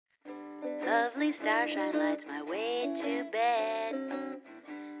Only starshine lights my way to bed.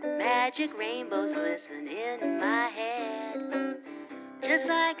 Magic rainbows glisten in my head. Just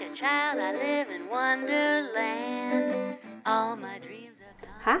like a child, I live in Wonderland. All my dreams are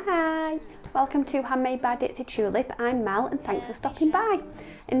gone. Hi, welcome to Handmade by Ditsy Tulip. I'm Mel and thanks for stopping by.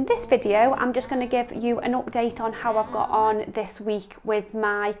 In this video, I'm just going to give you an update on how I've got on this week with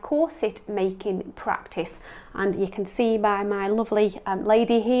my corset making practice. And you can see by my lovely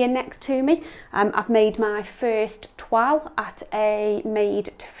lady here next to me, I've made my first toile at a made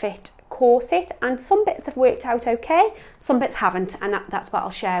to fit corset, and some bits have worked out okay, some bits haven't, and that's what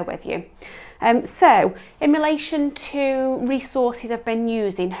I'll share with you. So in relation to resources I've been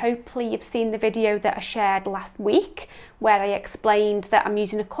using, hopefully you've seen the video that I shared last week where I explained that I'm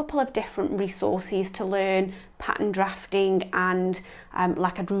using a couple of different resources to learn pattern drafting, and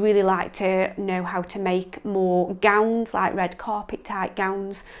like I'd really like to know how to make more gowns, like red carpet type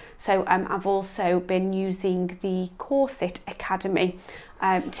gowns. So I've also been using the Corset Academy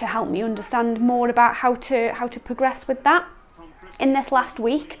to help me understand more about how to progress with that. In this last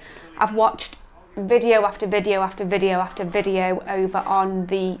week, I've watched video after video after video after video over on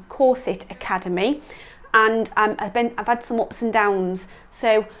the Corset Academy, and I've had some ups and downs.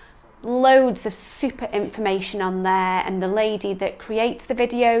 So loads of super information on there, and the lady that creates the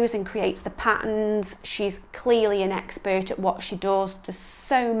videos and creates the patterns, she's clearly an expert at what she does. There's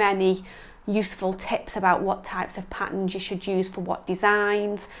so many useful tips about what types of patterns you should use for what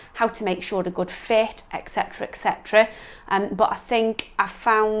designs, how to make sure they're good fit, etc, etc. But I think I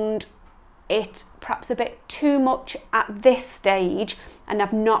found it perhaps a bit too much at this stage, and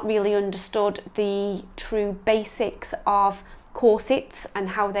I've not really understood the true basics of corsets and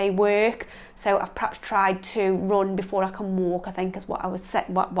how they work. So I've perhaps tried to run before I can walk, I think is what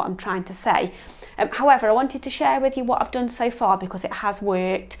I'm trying to say. However, I wanted to share with you what I've done so far because it has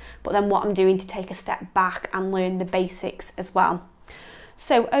worked, but then what I'm doing to take a step back and learn the basics as well.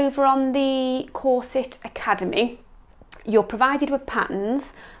 So over on the Corset Academy, you're provided with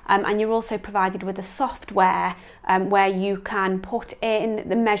patterns, and you're also provided with a software where you can put in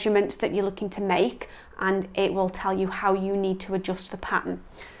the measurements that you're looking to make, and it will tell you how you need to adjust the pattern.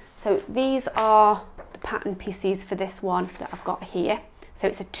 So these are the pattern pieces for this one that I've got here. So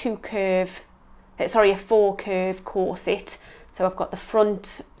it's a 4 curve corset. So I've got the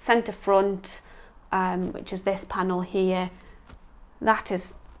front, centre front, which is this panel here. That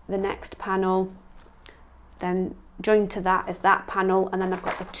is the next panel. Then joined to that is that panel, and then I've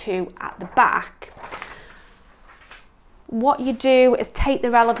got the 2 at the back. What you do is take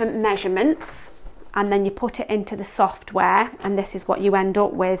the relevant measurements and then you put it into the software, and this is what you end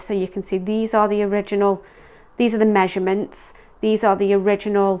up with. So you can see these are the measurements, these are the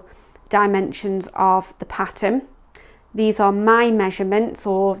original dimensions of the pattern. These are my measurements,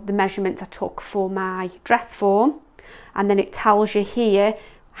 or the measurements I took for my dress form, and then it tells you here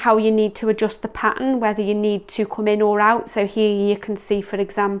how you need to adjust the pattern, whether you need to come in or out. So here you can see, for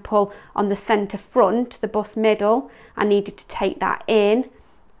example, on the centre front, the bust middle, I needed to take that in,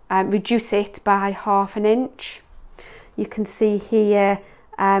 reduce it by 1/2 inch. You can see here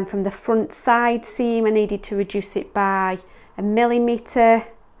from the front side seam, I needed to reduce it by 1 millimetre.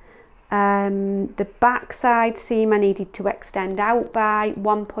 The back side seam I needed to extend out by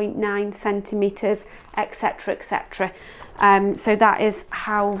 1.9 centimetres, etc, etc. So that is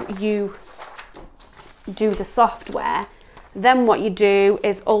how you do the software. Then what you do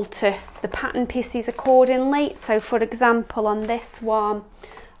is alter the pattern pieces accordingly. So for example, on this one,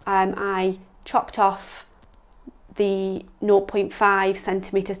 I chopped off the 0.5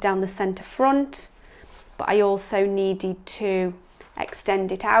 centimetres down the centre front, but I also needed to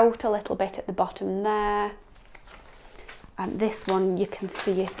extend it out a little bit at the bottom there. And this one, you can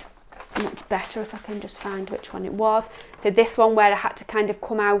see it much better if I can just find which one it was. So this one where I had to kind of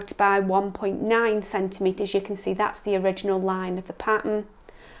come out by 1.9 centimetres, you can see that's the original line of the pattern,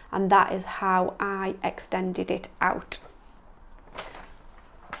 and that is how I extended it out.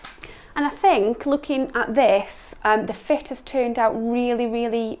 And I think looking at this, the fit has turned out really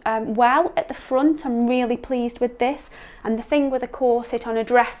well at the front. I'm really pleased with this. And the thing with a corset on a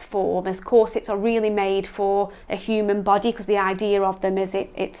dress form is corsets are really made for a human body, because the idea of them is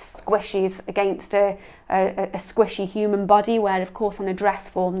it squishes against a squishy human body, where of course on a dress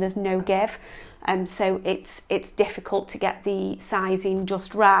form there's no give. So it's difficult to get the sizing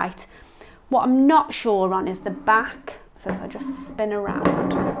just right. What I'm not sure on is the back. So if I just spin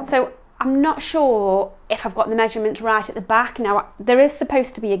around. So I'm not sure if I've got the measurements right at the back. Now, there is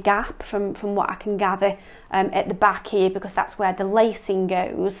supposed to be a gap from what I can gather at the back here, because that's where the lacing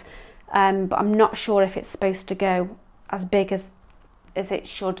goes. But I'm not sure if it's supposed to go as big as it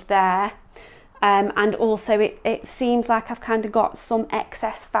should there. and also it seems like I've kind of got some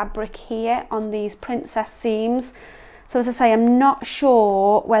excess fabric here on these princess seams. So as I say, I'm not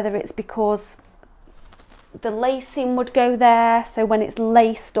sure whether it's because the lacing would go there, so when it's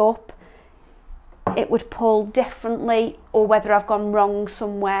laced up it would pull differently, or whether I've gone wrong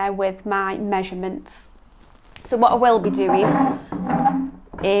somewhere with my measurements. So what I will be doing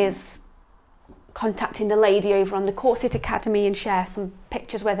is contacting the lady over on the Corset Academy and share some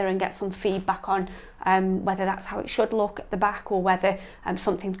pictures with her and get some feedback on whether that's how it should look at the back, or whether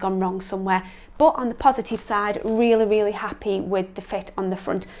something's gone wrong somewhere. But on the positive side, really happy with the fit on the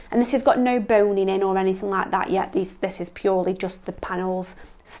front, and this has got no boning in or anything like that yet. This is purely just the panels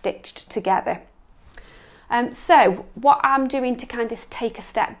stitched together. So what I'm doing to kind of take a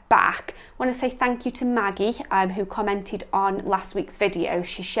step back, I want to say thank you to Maggie, who commented on last week's video.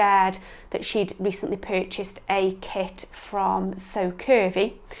 She shared that she'd recently purchased a kit from So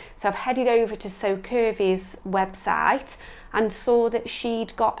Curvy. So I've headed over to So Curvy's website and saw that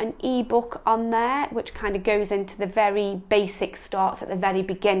she'd got an ebook on there, which kind of goes into the very basic, starts at the very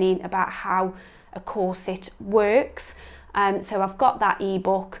beginning about how a corset works. So I've got that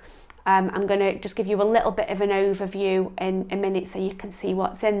ebook. I'm going to just give you a little bit of an overview in a minute so you can see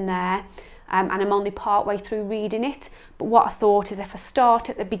what's in there, and I'm only part way through reading it. But what I thought is, if I start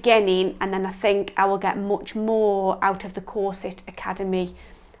at the beginning, and then I think I will get much more out of the Corset Academy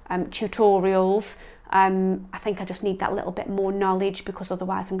tutorials. I think I just need that little bit more knowledge, because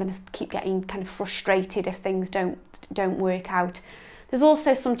otherwise I'm going to keep getting kind of frustrated if things don't work out. There's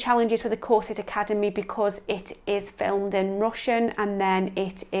also some challenges with the Corset Academy because it is filmed in Russian, and then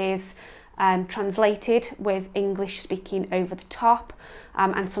it is translated with English speaking over the top,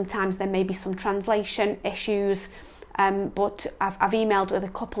 and sometimes there may be some translation issues, but I've emailed with a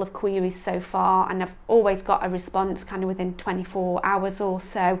couple of queries so far, and I've always got a response kind of within 24 hours or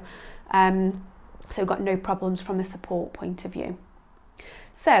so, so got no problems from a support point of view.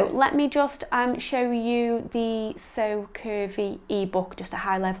 So let me just show you the So Curvy ebook, just a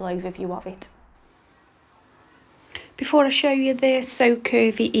high level overview of it. Before I show you the So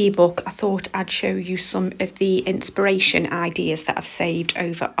Curvy ebook, I thought I'd show you some of the inspiration ideas that I've saved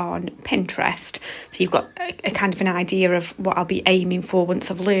over on Pinterest. So you've got a kind of an idea of what I'll be aiming for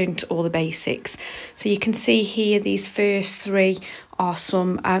once I've learned all the basics. So you can see here these first three are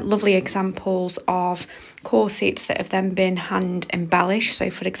some lovely examples of corsets that have then been hand embellished.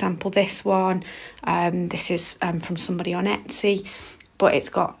 So for example, this one, this is from somebody on Etsy, but it's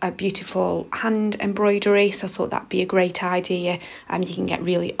got a beautiful hand embroidery, so I thought that'd be a great idea. You can get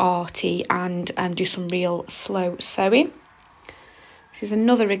really arty and do some real slow sewing. This is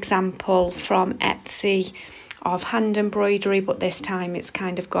another example from Etsy of hand embroidery, but this time it's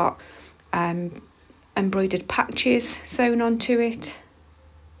kind of got embroidered patches sewn onto it.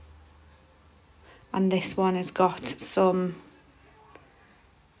 And this one has got some,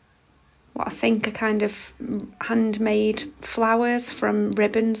 what I think are kind of handmade flowers from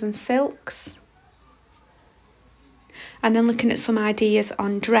ribbons and silks. And then looking at some ideas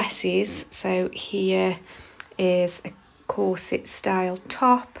on dresses, so here is a corset style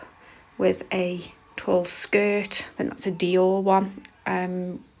top with a tall skirt. I think that's a Dior one.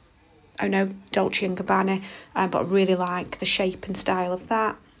 Oh no, Dolce & Gabbana, but I really like the shape and style of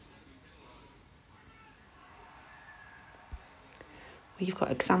that. You've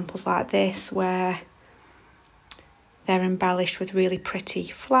got examples like this where they're embellished with really pretty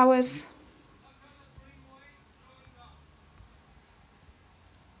flowers.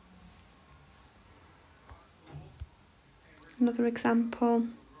 Another example.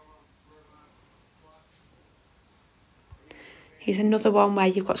 Here's another one where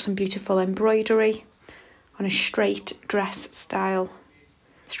you've got some beautiful embroidery on a straight skirt style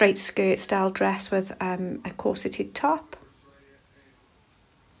dress with a corseted top.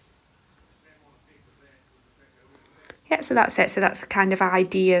 Yeah, so that's it. So that's the kind of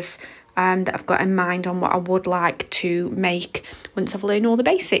ideas that I've got in mind on what I would like to make once I've learned all the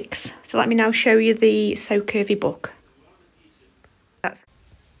basics. So let me now show you the So Curvy book.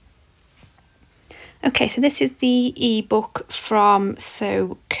 Okay, so this is the ebook from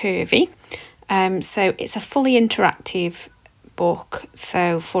So Curvy. So it's a fully interactive book.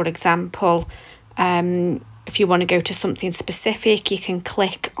 So for example, if you want to go to something specific, you can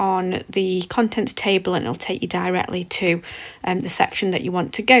click on the contents table and it'll take you directly to the section that you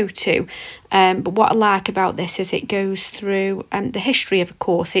want to go to. But what I like about this is it goes through the history of a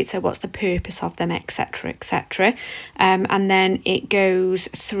corset, so what's the purpose of them, etc, etc. And then it goes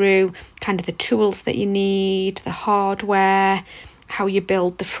through kind of the tools that you need, the hardware, how you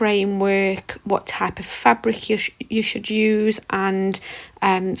build the framework, what type of fabric you should use, and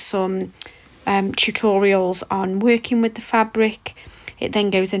some tutorials on working with the fabric. It then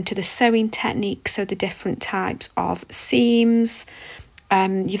goes into the sewing techniques, so the different types of seams.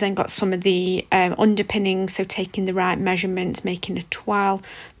 You've then got some of the underpinnings, so taking the right measurements, making a toile,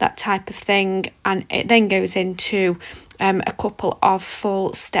 that type of thing. And it then goes into a couple of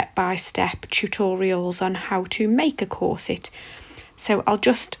full step-by-step tutorials on how to make a corset. So I'll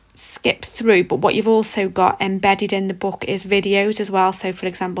just skip through, but what you've also got embedded in the book is videos as well. So for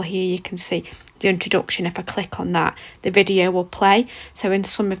example, here you can see the introduction. If I click on that, the video will play. So in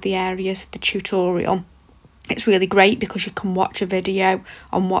some of the areas of the tutorial, it's really great because you can watch a video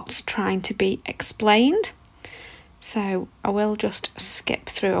on what's trying to be explained. So I will just skip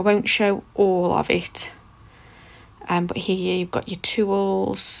through. I won't show all of it. But here you've got your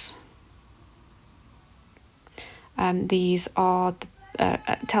tools. These are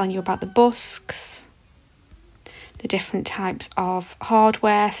telling you about the busks, the different types of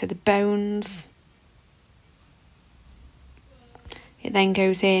hardware, so the bones. It then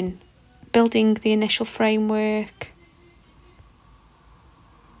goes in building the initial framework,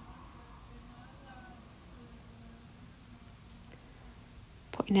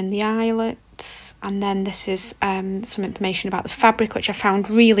 putting in the eyelets, and then this is some information about the fabric, which I found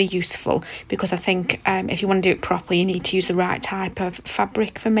really useful because I think if you want to do it properly, you need to use the right type of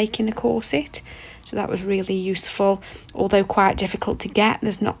fabric for making a corset. So that was really useful, although quite difficult to get.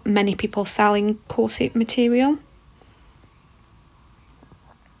 There's not many people selling corset material.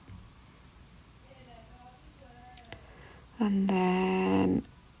 And then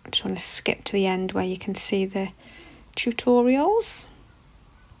I just want to skip to the end where you can see the tutorials.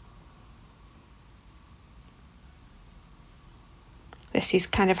 This is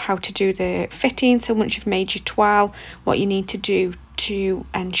kind of how to do the fitting. So once you've made your toile, what you need to do to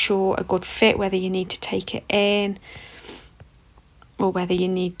ensure a good fit, whether you need to take it in or whether you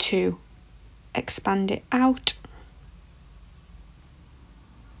need to expand it out.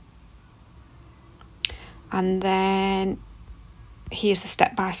 And then here's the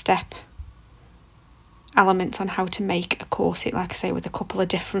step-by-step elements on how to make a corset, like I say, with a couple of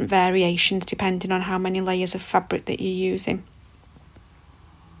different variations depending on how many layers of fabric that you're using.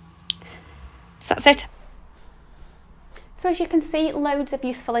 So that's it. So as you can see, loads of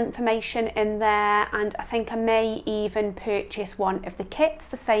useful information in there, and I think I may even purchase one of the kits,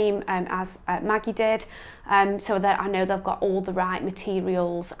 the same as Maggie did, so that I know they've got all the right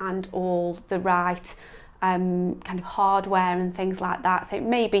materials and all the right kind of hardware and things like that. So it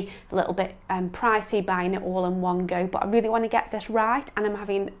may be a little bit pricey buying it all in one go, but I really want to get this right, and I'm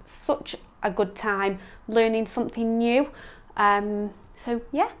having such a good time learning something new. So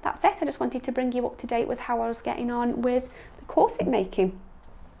yeah, that's it. I just wanted to bring you up to date with how I was getting on with the corset making.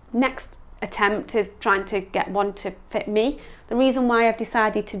 Next attempt is trying to get one to fit me. The reason why I've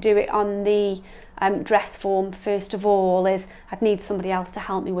decided to do it on the dress form first of all is I'd need somebody else to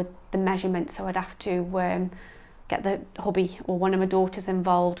help me with the measurements, so I'd have to get the hubby or one of my daughters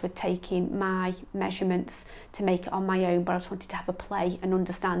involved with taking my measurements to make it on my own, but I just wanted to have a play and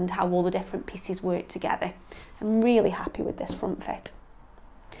understand how all the different pieces work together. I'm really happy with this front fit.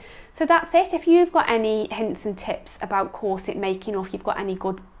 So that's it. If you've got any hints and tips about corset making, or if you've got any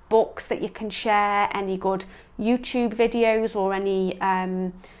good books that you can share, any good YouTube videos or any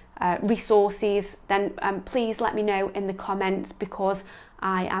resources, then please let me know in the comments, because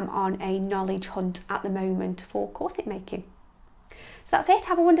I am on a knowledge hunt at the moment for corset making. So that's it.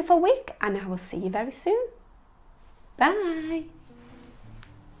 Have a wonderful week, and I will see you very soon. Bye.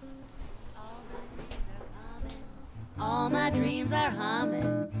 All my dreams are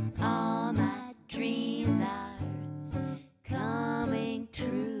humming.